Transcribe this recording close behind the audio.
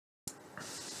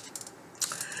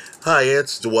Hi,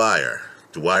 it's Dwyer,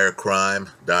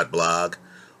 dwyercrime.blog,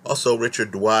 also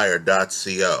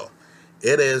richarddwyer.co.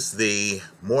 It is the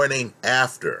morning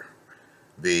after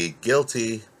the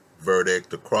guilty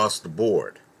verdict across the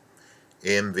board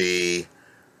in the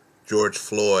George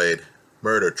Floyd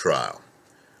murder trial.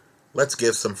 Let's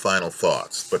give some final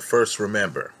thoughts, but first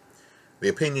remember, the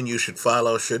opinion you should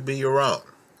follow should be your own.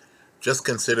 Just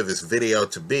consider this video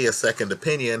to be a second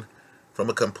opinion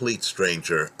from a complete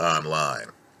stranger online.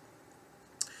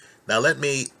 Now let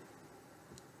me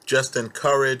just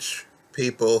encourage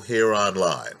people here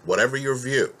online, whatever your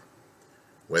view,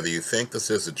 whether you think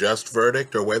this is a just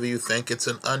verdict or whether you think it's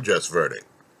an unjust verdict,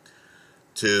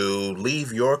 to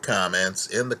leave your comments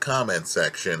in the comment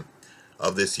section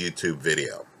of this YouTube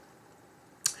video.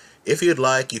 If you'd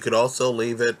like, you could also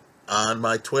leave it on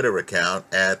my Twitter account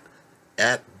at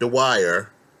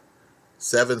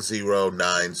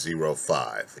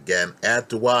Dwyer70905. Again, at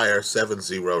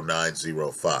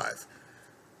Dwyer70905.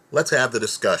 Let's have the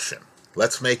discussion.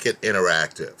 Let's make it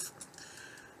interactive.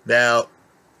 Now,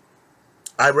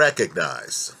 I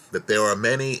recognize that there are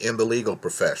many in the legal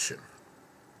profession,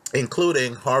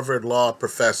 including Harvard Law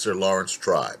professor Lawrence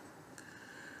Tribe,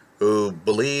 who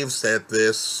believes that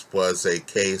this was a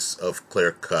case of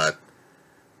clear-cut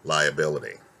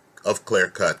liability, of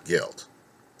clear-cut guilt,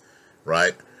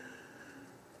 right?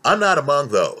 I'm not among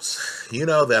those. You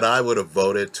know that I would have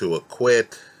voted to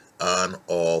acquit on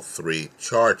all three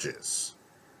charges,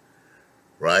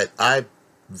 right? I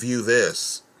view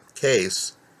this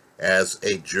case as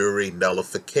a jury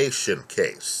nullification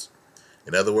case.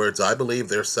 In other words, I believe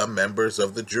there's some members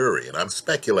of the jury, and I'm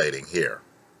speculating here,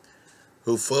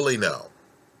 who fully know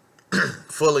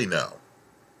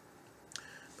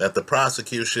that the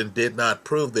prosecution did not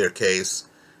prove their case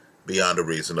beyond a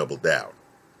reasonable doubt.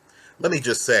 Let me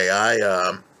just say,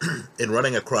 in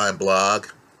running a crime blog,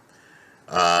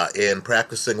 in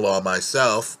practicing law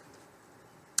myself,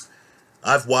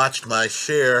 I've watched my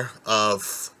share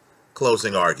of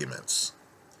closing arguments.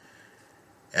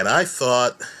 And I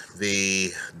thought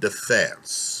the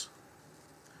defense,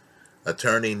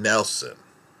 Attorney Nelson,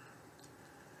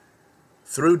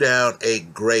 threw down a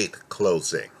great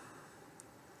closing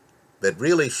that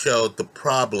really showed the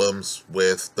problems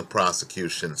with the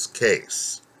prosecution's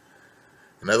case.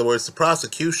 In other words, the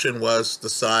prosecution was the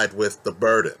side with the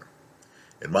burden.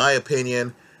 In my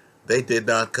opinion, they did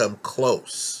not come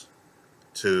close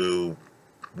to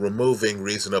removing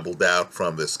reasonable doubt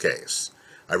from this case.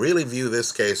 I really view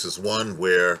this case as one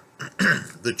where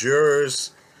the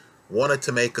jurors wanted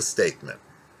to make a statement.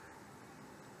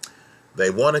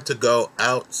 They wanted to go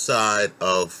outside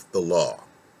of the law.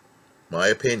 My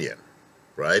opinion,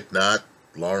 right? Not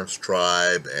Lawrence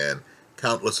Tribe and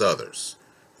countless others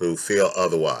who feel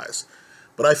otherwise.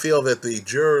 But I feel that the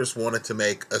jurors wanted to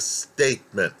make a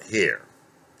statement here.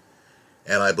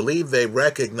 And I believe they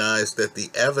recognized that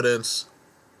the evidence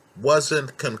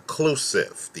wasn't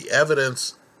conclusive. The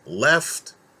evidence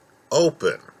left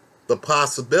open the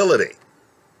possibility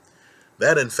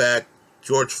that, in fact,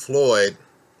 George Floyd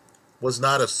was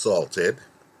not assaulted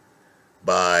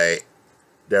by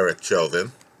Derek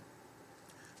Chauvin,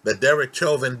 that Derek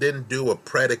Chauvin didn't do a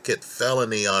predicate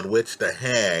felony on which to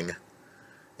hang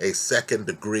a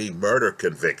second-degree murder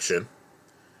conviction,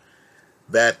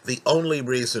 that the only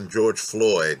reason George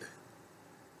Floyd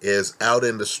is out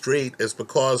in the street is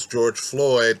because George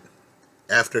Floyd,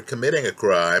 after committing a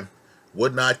crime,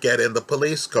 would not get in the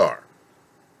police car,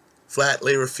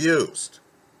 flatly refused,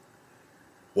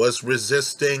 was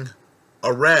resisting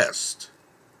arrest,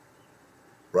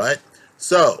 right?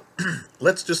 So,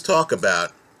 let's just talk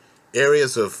about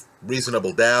areas of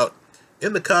reasonable doubt.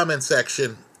 In the comment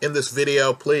section in this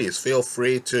video, please feel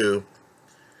free to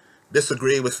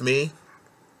disagree with me.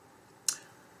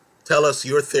 Tell us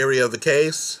your theory of the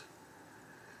case,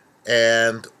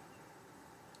 and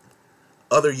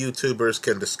other YouTubers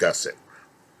can discuss it.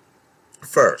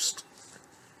 First,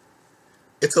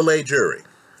 it's a lay jury,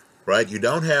 right? You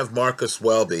don't have Marcus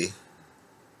Welby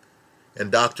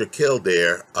and Dr.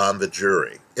 Kildare on the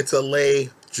jury. It's a lay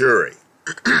jury.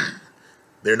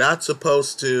 They're not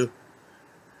supposed to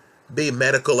be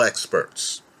medical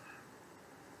experts.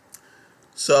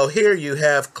 So here you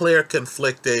have clear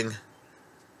conflicting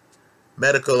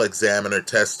medical examiner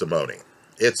testimony.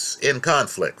 It's in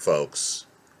conflict, folks.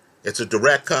 It's a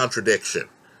direct contradiction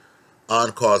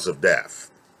on cause of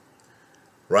death,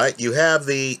 right? You have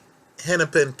the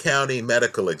Hennepin County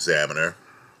medical examiner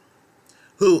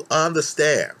who, on the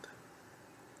stand,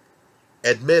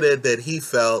 admitted that he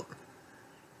felt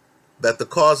that the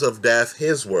cause of death,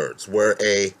 his words, were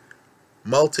a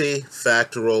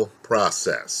multifactorial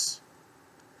process.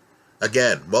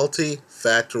 Again,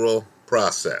 multifactorial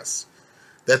process.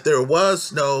 That there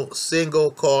was no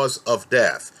single cause of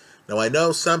death. Now, I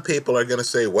know some people are going to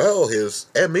say, well, his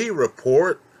ME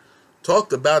report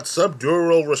talked about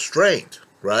subdural restraint,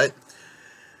 right?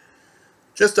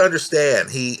 Just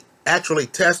understand, he actually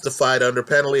testified under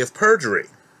penalty of perjury.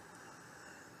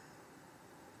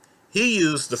 He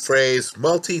used the phrase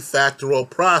multifactorial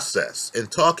process in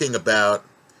talking about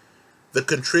the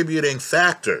contributing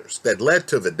factors that led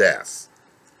to the death.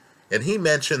 And he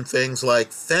mentioned things like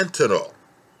fentanyl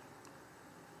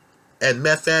and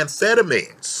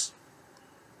methamphetamines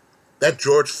that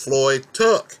George Floyd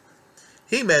took.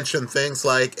 He mentioned things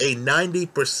like a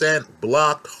 90%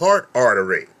 blocked heart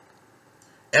artery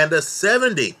and a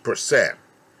 70%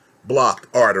 blocked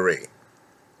artery,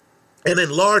 an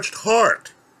enlarged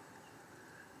heart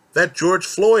that George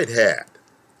Floyd had.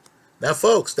 Now,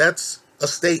 folks, that's a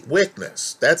state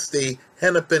witness. That's the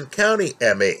Hennepin County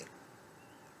ME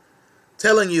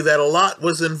telling you that a lot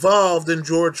was involved in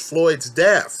George Floyd's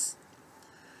death.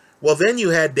 Well, then you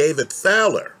had David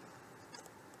Fowler,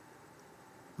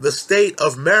 the state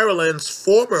of Maryland's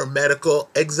former medical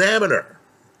examiner,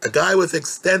 a guy with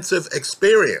extensive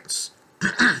experience,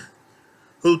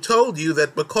 who told you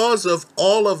that because of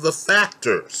all of the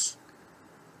factors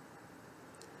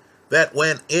that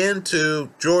went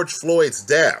into George Floyd's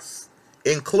death,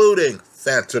 including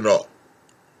fentanyl,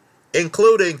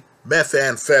 including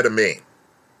methamphetamine,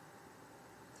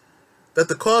 that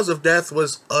the cause of death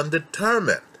was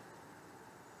undetermined.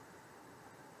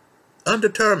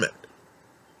 Undetermined.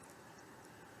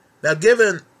 Now,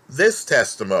 given this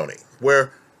testimony,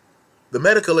 where the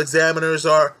medical examiners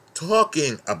are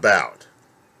talking about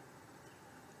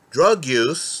drug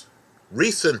use,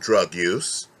 recent drug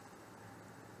use,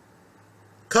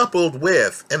 coupled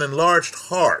with an enlarged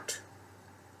heart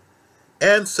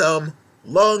and some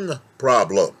lung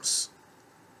problems,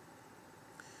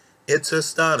 it's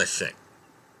astonishing.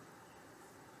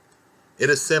 It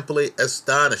is simply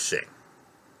astonishing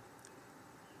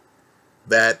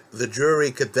that the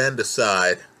jury could then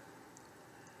decide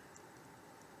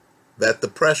that the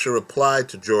pressure applied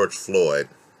to George Floyd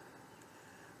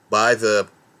by the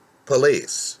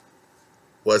police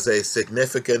was a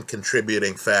significant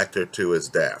contributing factor to his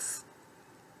death.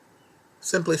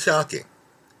 Simply shocking,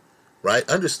 right?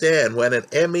 Understand, when an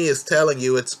ME is telling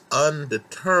you it's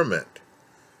undetermined,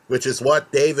 which is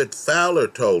what David Fowler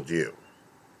told you,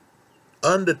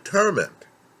 undetermined,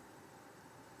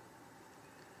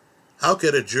 how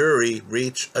could a jury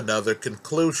reach another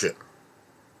conclusion?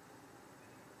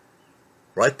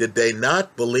 Right? Did they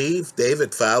not believe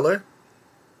David Fowler?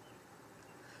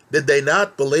 Did they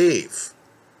not believe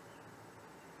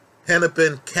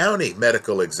Hennepin County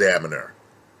medical examiner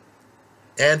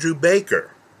Andrew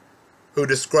Baker, who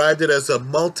described it as a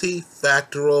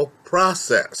multifactorial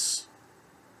process?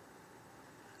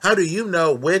 How do you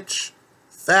know which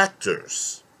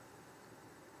factors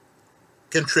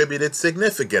contributed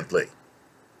significantly?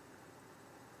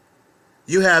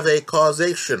 You have a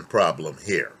causation problem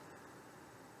here.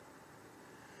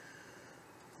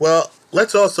 Well,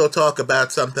 let's also talk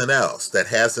about something else that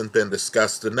hasn't been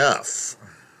discussed enough.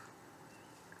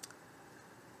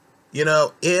 You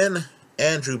know, in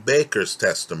Andrew Baker's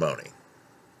testimony,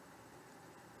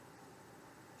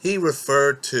 he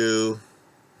referred to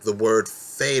the word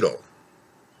fatal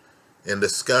in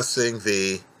discussing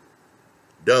the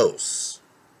dose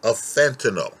of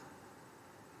fentanyl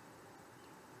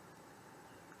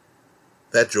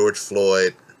that George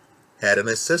Floyd had in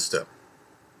his system.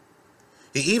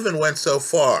 He even went so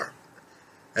far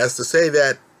as to say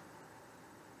that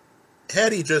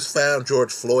had he just found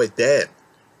George Floyd dead,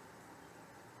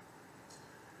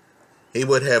 he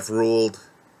would have ruled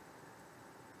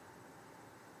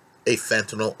a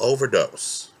fentanyl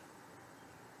overdose.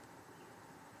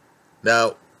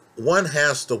 Now, one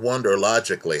has to wonder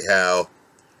logically how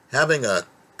having a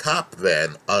cop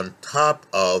then on top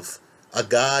of a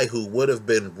guy who would have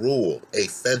been ruled a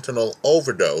fentanyl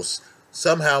overdose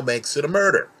somehow makes it a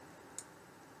murder.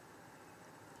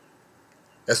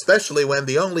 Especially when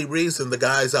the only reason the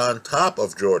guy's on top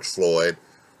of George Floyd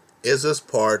is as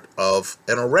part of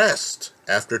an arrest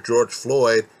after George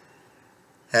Floyd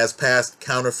has passed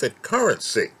counterfeit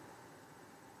currency.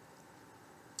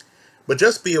 But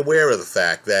just be aware of the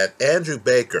fact that Andrew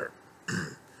Baker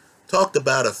talked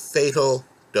about a fatal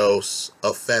dose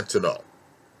of fentanyl.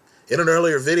 In an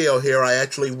earlier video here, I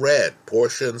actually read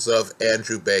portions of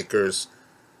Andrew Baker's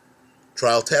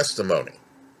trial testimony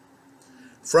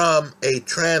from a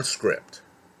transcript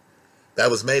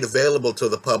that was made available to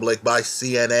the public by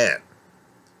CNN.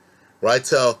 Right,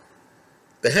 so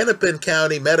the Hennepin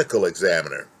County medical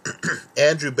examiner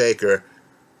Andrew Baker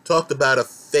talked about a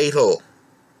fatal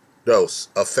dose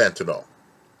of fentanyl.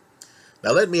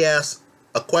 Now let me ask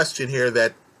a question here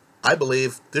that I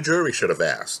believe the jury should have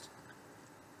asked.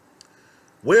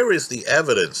 Where is the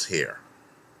evidence here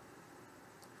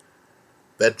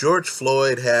that George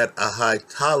Floyd had a high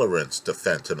tolerance to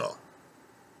fentanyl?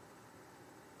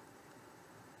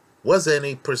 Was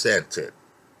any presented?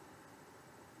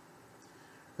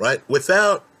 Right?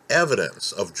 Without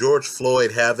evidence of George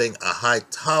Floyd having a high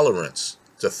tolerance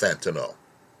to fentanyl,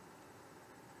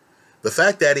 the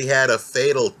fact that he had a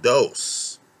fatal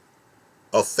dose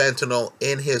of fentanyl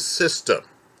in his system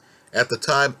at the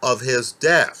time of his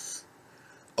death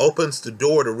opens the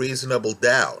door to reasonable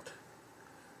doubt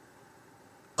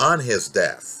on his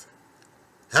death.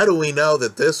 How do we know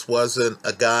that this wasn't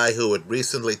a guy who had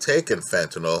recently taken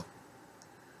fentanyl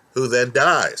who then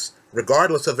dies,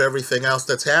 regardless of everything else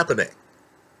that's happening?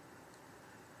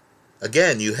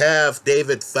 Again, you have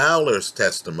David Fowler's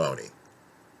testimony,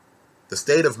 the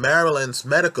state of Maryland's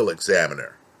medical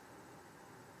examiner,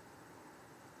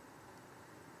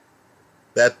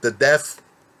 that the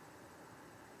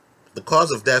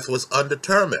cause of death was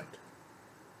undetermined.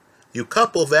 You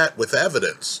couple that with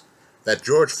evidence that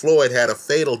George Floyd had a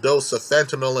fatal dose of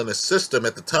fentanyl in his system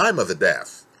at the time of the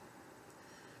death,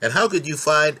 and how could you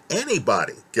find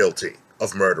anybody guilty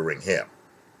of murdering him?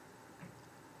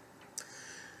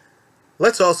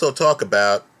 Let's also talk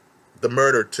about the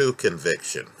murder 2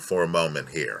 conviction for a moment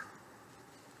here.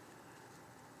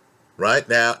 Right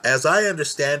now, as I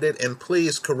understand it, and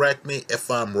please correct me if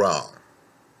I'm wrong,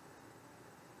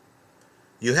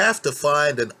 you have to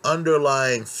find an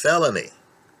underlying felony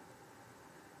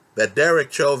that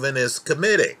Derek Chauvin is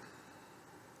committing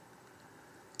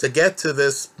to get to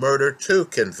this murder 2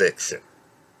 conviction.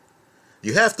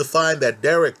 You have to find that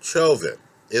Derek Chauvin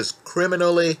is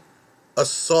criminally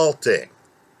assaulting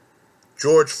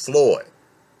George Floyd,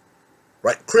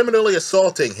 right? Criminally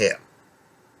assaulting him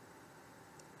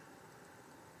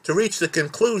to reach the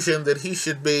conclusion that he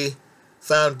should be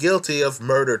found guilty of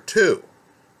murder 2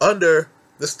 under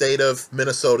the state of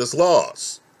Minnesota's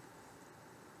laws.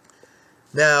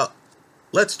 Now,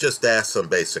 let's just ask some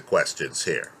basic questions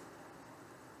here.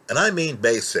 And I mean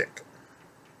basic.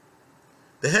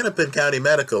 The Hennepin County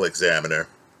Medical Examiner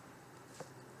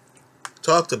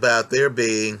talked about there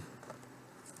being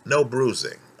no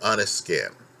bruising on his skin,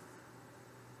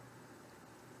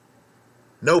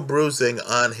 no bruising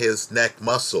on his neck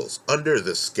muscles under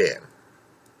the skin,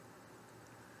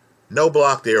 no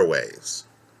blocked airways.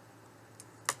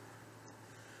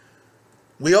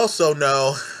 We also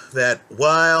know that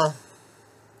while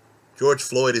George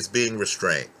Floyd is being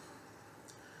restrained,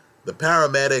 the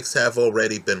paramedics have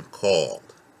already been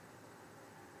called.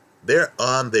 They're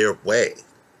on their way.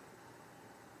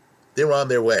 They're on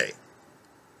their way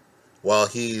while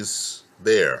he's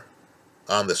there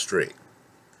on the street.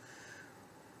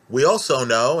 We also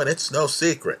know, and it's no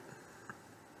secret,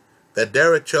 that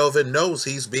Derek Chauvin knows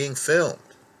he's being filmed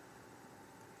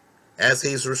as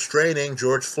he's restraining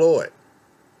George Floyd.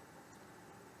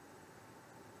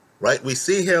 Right? We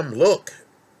see him look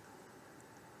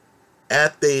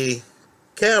at the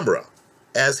camera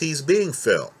as he's being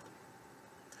filmed.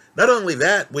 Not only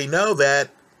that, we know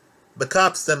that the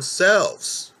cops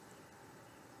themselves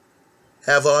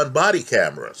have on body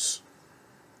cameras.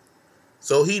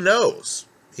 So he knows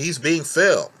he's being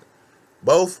filmed,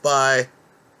 both by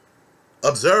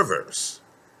observers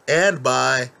and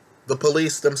by the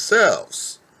police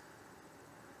themselves.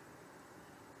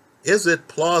 Is it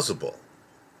plausible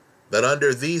that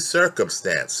under these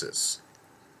circumstances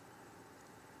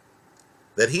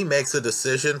that he makes a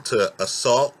decision to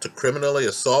criminally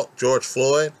assault George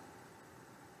Floyd?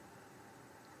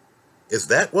 Is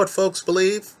that what folks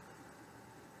believe?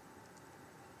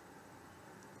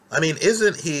 I mean,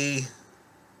 isn't he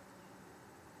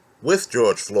with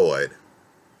George Floyd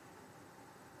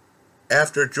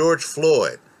after George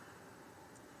Floyd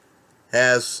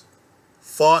has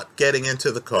fought getting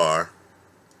into the car,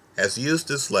 has used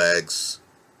his legs,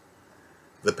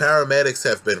 the paramedics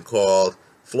have been called,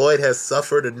 Floyd has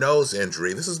suffered a nose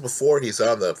injury. This is before he's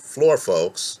on the floor,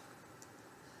 folks.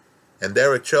 And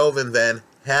Derek Chauvin then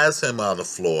has him on the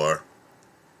floor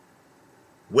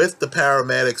with the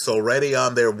paramedics already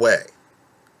on their way.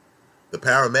 The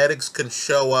paramedics can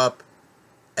show up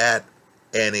at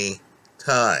any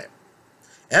time.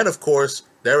 And of course,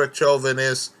 Derek Chauvin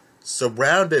is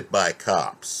surrounded by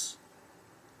cops.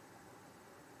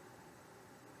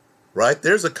 Right?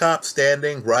 There's a cop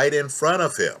standing right in front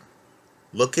of him,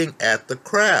 looking at the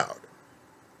crowd.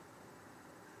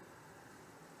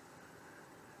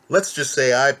 Let's just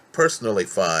say I personally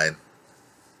find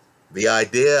the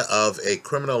idea of a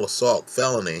criminal assault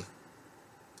felony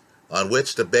on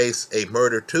which to base a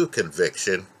murder 2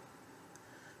 conviction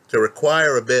to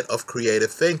require a bit of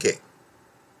creative thinking.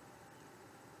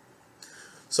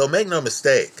 So make no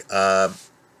mistake,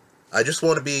 I just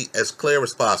want to be as clear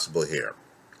as possible here.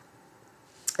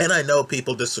 And I know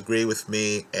people disagree with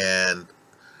me, and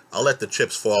I'll let the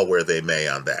chips fall where they may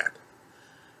on that.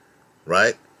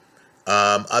 Right?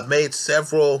 I've made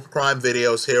several crime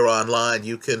videos here online.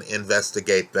 You can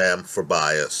investigate them for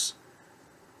bias,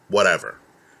 whatever.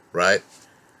 Right?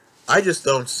 I just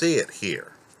don't see it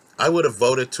here. I would have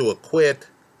voted to acquit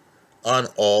on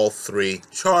all 3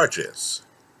 charges.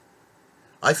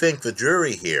 I think the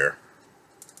jury here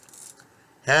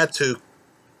had to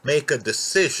make a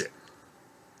decision,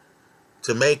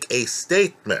 to make a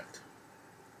statement,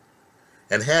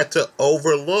 and had to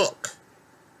overlook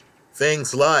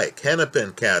things like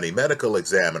Hennepin County Medical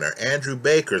Examiner Andrew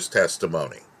Baker's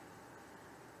testimony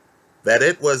that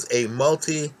it was a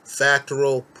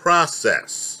multifactorial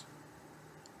process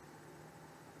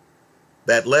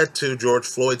that led to George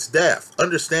Floyd's death.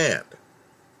 Understand,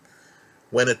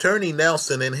 when Attorney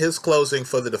Nelson in his closing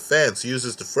for the defense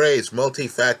uses the phrase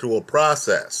multifactorial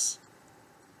process,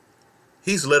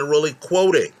 he's literally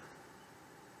quoting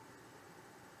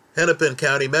Hennepin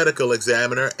County Medical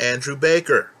Examiner Andrew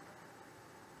Baker.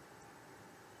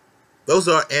 Those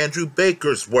are Andrew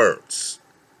Baker's words.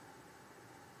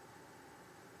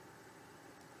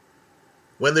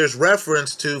 When there's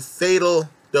reference to fatal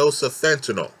dose of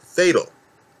fentanyl, fatal,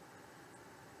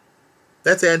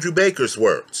 that's Andrew Baker's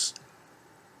words.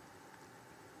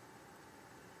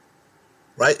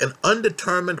 Right? An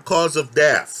undetermined cause of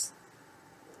death.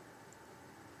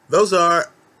 Those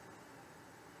are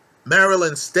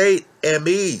Maryland State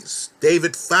ME's,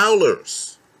 David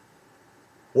Fowler's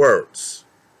words.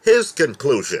 His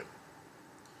conclusion.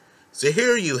 So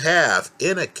here you have,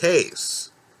 in a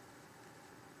case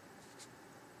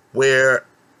where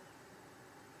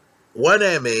one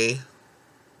ME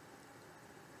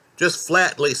just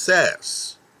flatly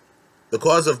says the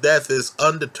cause of death is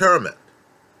undetermined,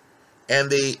 and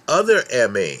the other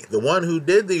ME, the one who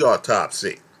did the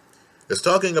autopsy, is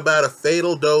talking about a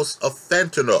fatal dose of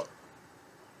fentanyl.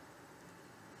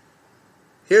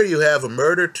 Here you have a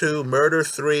murder 2, murder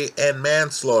 3, and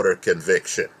manslaughter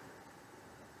conviction.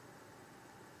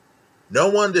 No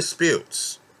one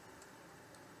disputes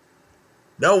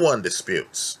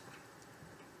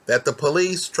that the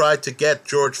police tried to get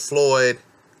George Floyd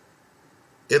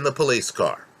in the police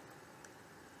car.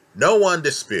 No one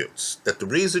disputes that the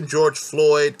reason George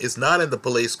Floyd is not in the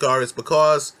police car is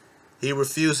because he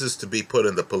refuses to be put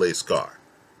in the police car.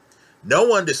 No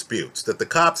one disputes that the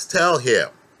cops tell him,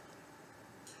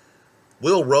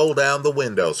 "We'll roll down the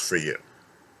windows for you.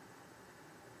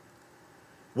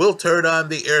 We'll turn on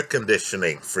the air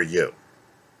conditioning for you."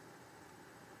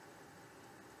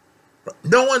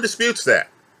 No one disputes that.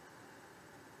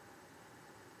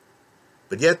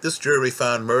 But yet this jury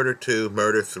found murder 2,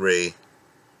 murder 3,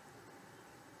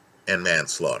 and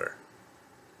manslaughter.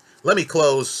 Let me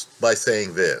close by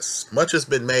saying this. Much has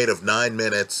been made of 9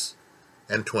 minutes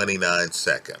and 29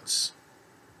 seconds.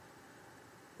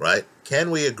 Right? Can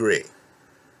we agree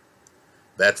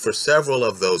that for several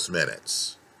of those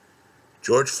minutes,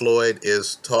 George Floyd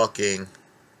is talking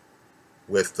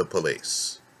with the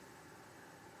police?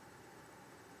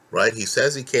 Right? He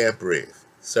says he can't breathe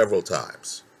several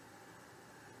times.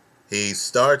 He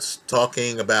starts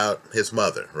talking about his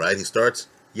mother, right? He starts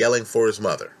yelling for his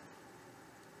mother.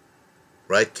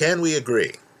 Right? Can we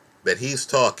agree that he's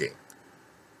talking?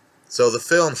 So the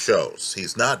film shows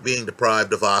he's not being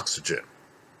deprived of oxygen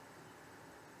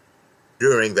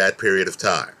during that period of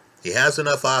time. He has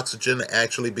enough oxygen to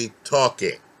actually be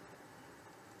talking.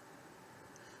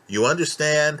 You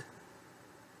understand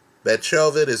that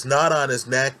Chauvin is not on his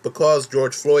neck because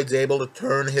George Floyd's able to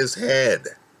turn his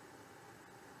head.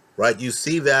 Right? You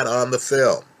see that on the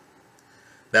film.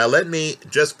 Now let me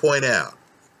just point out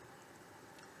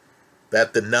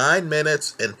that the 9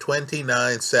 minutes and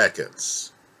 29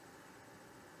 seconds,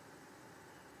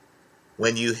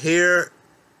 when you hear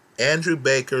Andrew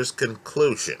Baker's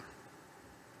conclusion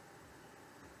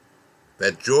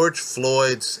that George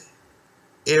Floyd's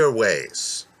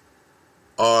airways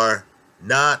are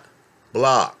not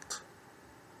blocked,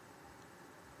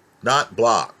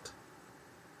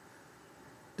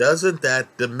 doesn't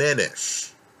that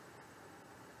diminish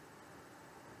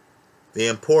the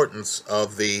importance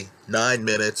of the 9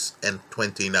 minutes and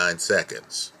 29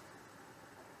 seconds?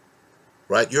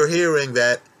 Right? You're hearing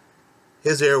that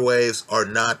his airwaves are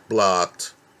not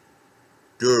blocked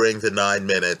during the 9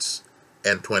 minutes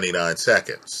and 29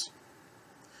 seconds.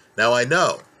 Now I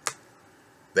know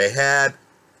They had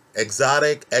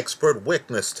exotic expert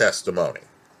witness testimony.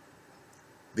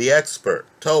 The expert,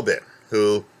 Tobin,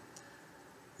 who,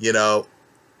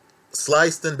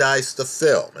 sliced and diced the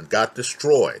film and got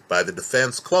destroyed by the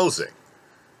defense closing,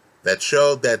 that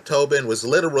showed that Tobin was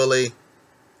literally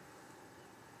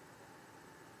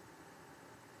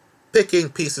picking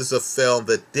pieces of film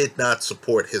that did not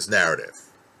support his narrative.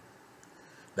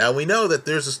 Now we know that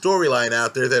there's a storyline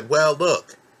out there that, well,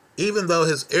 look, even though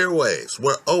his airways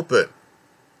were open,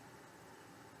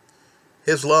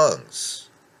 his lungs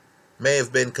may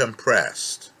have been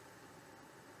compressed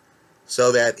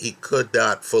so that he could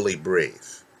not fully breathe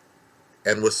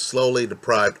and was slowly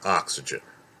deprived oxygen.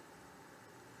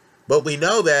 But we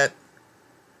know that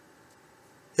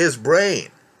his brain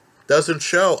doesn't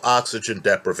show oxygen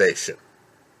deprivation.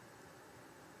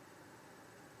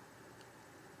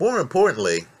 More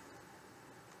importantly,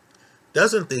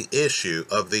 doesn't the issue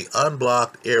of the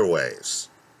unblocked airways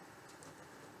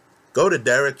go to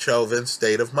Derek Chauvin's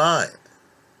state of mind?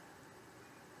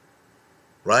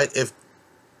 Right? If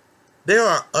there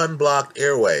are unblocked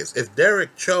airways, if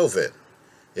Derek Chauvin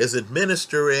is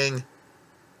administering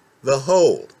the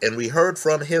hold, and we heard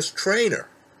from his trainer,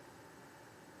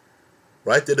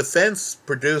 right? The defense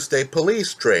produced a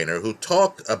police trainer who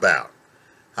talked about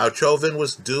how Chauvin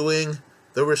was doing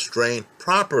the restraint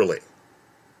properly.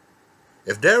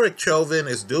 If Derek Chauvin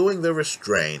is doing the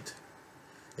restraint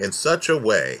in such a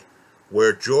way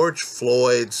where George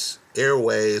Floyd's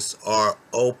airways are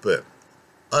open,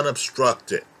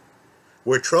 unobstructed,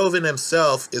 where Chauvin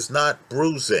himself is not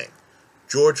bruising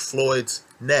George Floyd's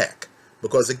neck,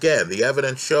 because again, the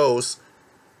evidence shows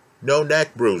no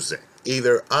neck bruising,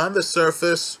 either on the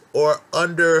surface or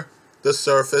under the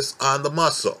surface on the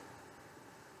muscle,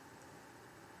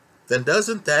 then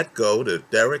doesn't that go to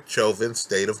Derek Chauvin's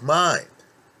state of mind?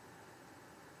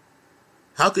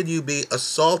 How could you be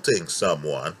assaulting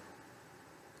someone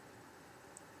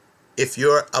if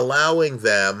you're allowing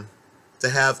them to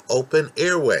have open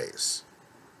airways?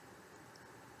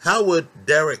 How would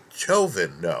Derek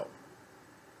Chauvin know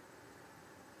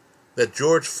that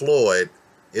George Floyd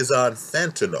is on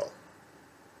fentanyl,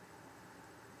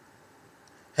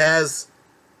 has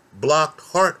blocked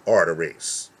heart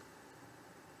arteries,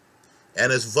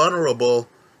 and is vulnerable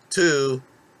to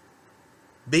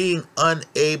being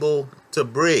unable to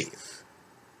breathe,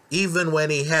 even when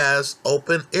he has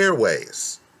open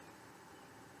airways?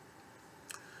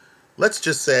 Let's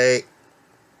just say,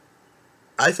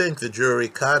 I think the jury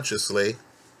consciously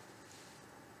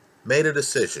made a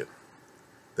decision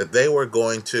that they were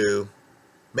going to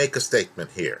make a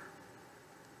statement here.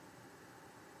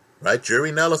 Right?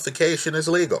 Jury nullification is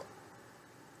legal.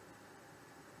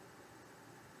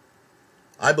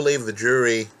 I believe the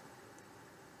jury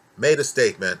made a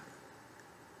statement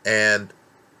and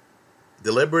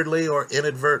deliberately or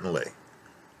inadvertently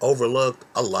overlooked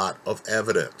a lot of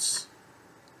evidence.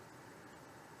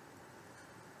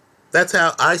 That's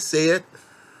how I see it.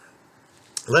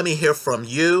 Let me hear from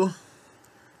you.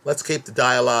 Let's keep the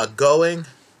dialogue going.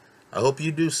 I hope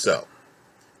you do so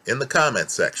in the comment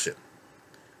section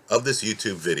of this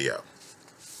YouTube video.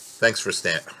 Thanks for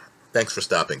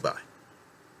stopping by.